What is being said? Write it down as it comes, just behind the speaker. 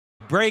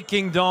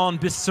Breaking Dawn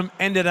bis zum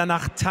Ende der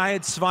Nacht,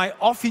 Teil 2,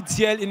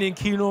 offiziell in den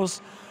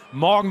Kinos.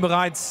 Morgen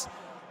bereits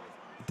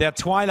der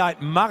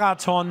Twilight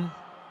Marathon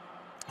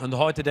und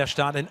heute der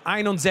Start in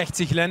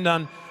 61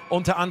 Ländern,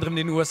 unter anderem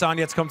den USA. Und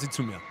jetzt kommt sie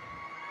zu mir.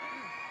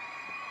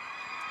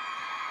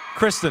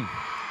 Kristen,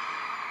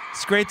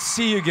 it's great to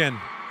see you again.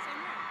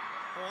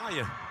 How are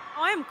you?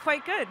 Oh, I'm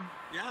quite good.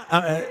 Yeah.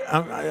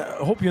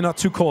 I hope you're not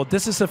too cold.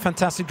 This is a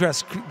fantastic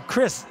dress.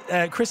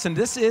 Kristen,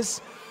 this is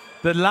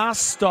the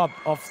last stop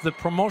of the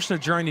promotional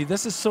journey.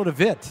 This is sort of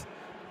it.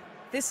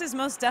 This is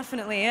most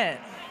definitely it.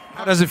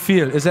 How does it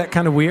feel? Is that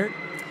kind of weird?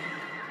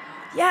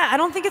 Yeah, I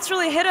don't think it's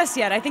really hit us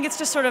yet. I think it's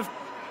just sort of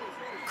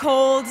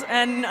cold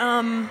and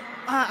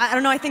I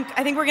don't know. I think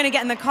we're gonna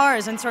get in the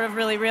cars and sort of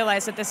really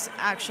realize that this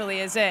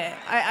actually is it.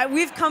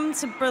 We've come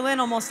to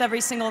Berlin almost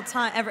every single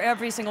time,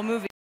 every single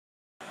movie.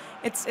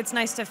 It's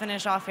nice to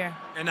finish off here.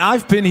 And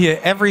I've been here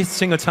every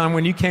single time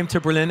when you came to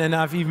Berlin, and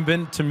I've even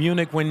been to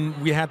Munich when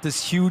we had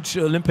this huge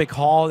Olympic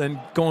hall and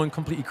going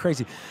completely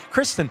crazy.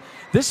 Kristen,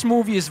 this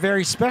movie is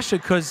very special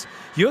because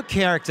your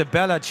character,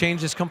 Bella,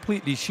 changes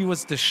completely. She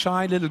was the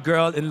shy little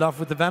girl in love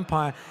with the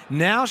vampire.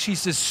 Now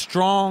she's a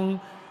strong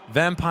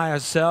vampire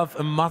herself,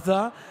 a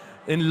mother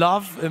in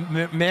love,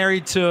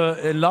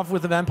 in love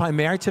with the vampire,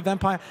 married to a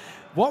vampire.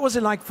 What was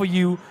it like for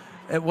you?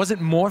 Was it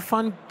more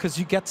fun? Because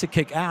you get to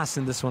kick ass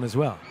in this one as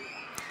well.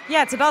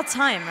 Yeah, it's about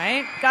time,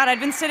 right? God, I'd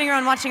been sitting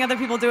around watching other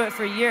people do it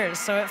for years,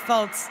 so it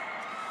felt...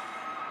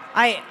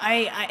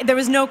 there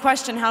was no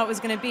question how it was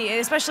going to be,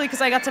 especially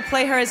because I got to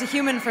play her as a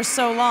human for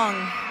so long.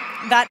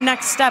 That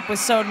next step was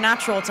so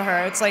natural to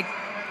her. It's like,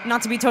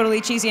 not to be totally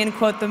cheesy and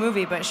quote the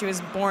movie, but she was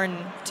born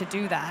to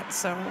do that,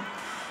 so...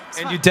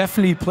 And you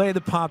definitely play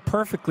the part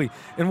perfectly.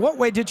 In what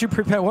way did you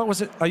prepare? What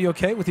was it? Are you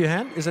okay with your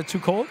hand? Is it too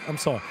cold? I'm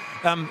sorry.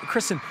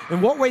 Kristen,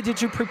 in what way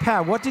did you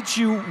prepare? What did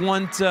you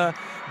want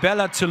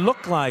Bella to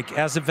look like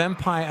as a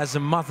vampire, as a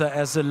mother,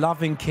 as a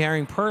loving,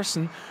 caring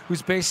person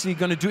who's basically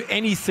going to do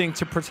anything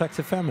to protect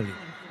her family?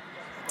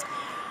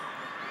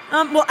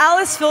 Well,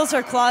 Alice fills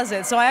her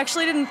closet, so I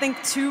actually didn't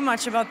think too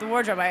much about the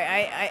wardrobe.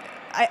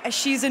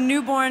 She's a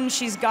newborn.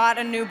 She's got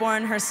a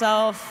newborn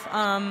herself.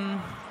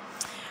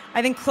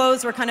 I think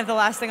clothes were kind of the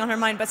last thing on her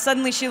mind, but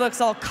suddenly she looks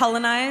all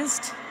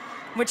colonized,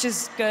 which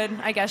is good.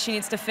 I guess she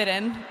needs to fit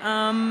in.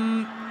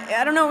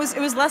 I don't know, it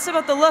was less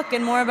about the look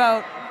and more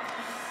about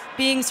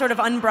being sort of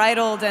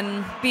unbridled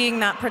and being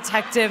that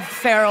protective,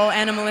 feral,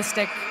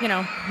 animalistic, you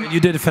know. You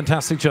did a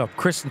fantastic job.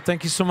 Kristen,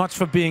 thank you so much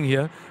for being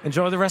here.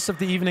 Enjoy the rest of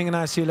the evening, and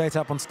I'll see you later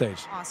up on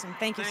stage. Awesome,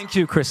 thank you. Thank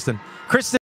you, Kristen.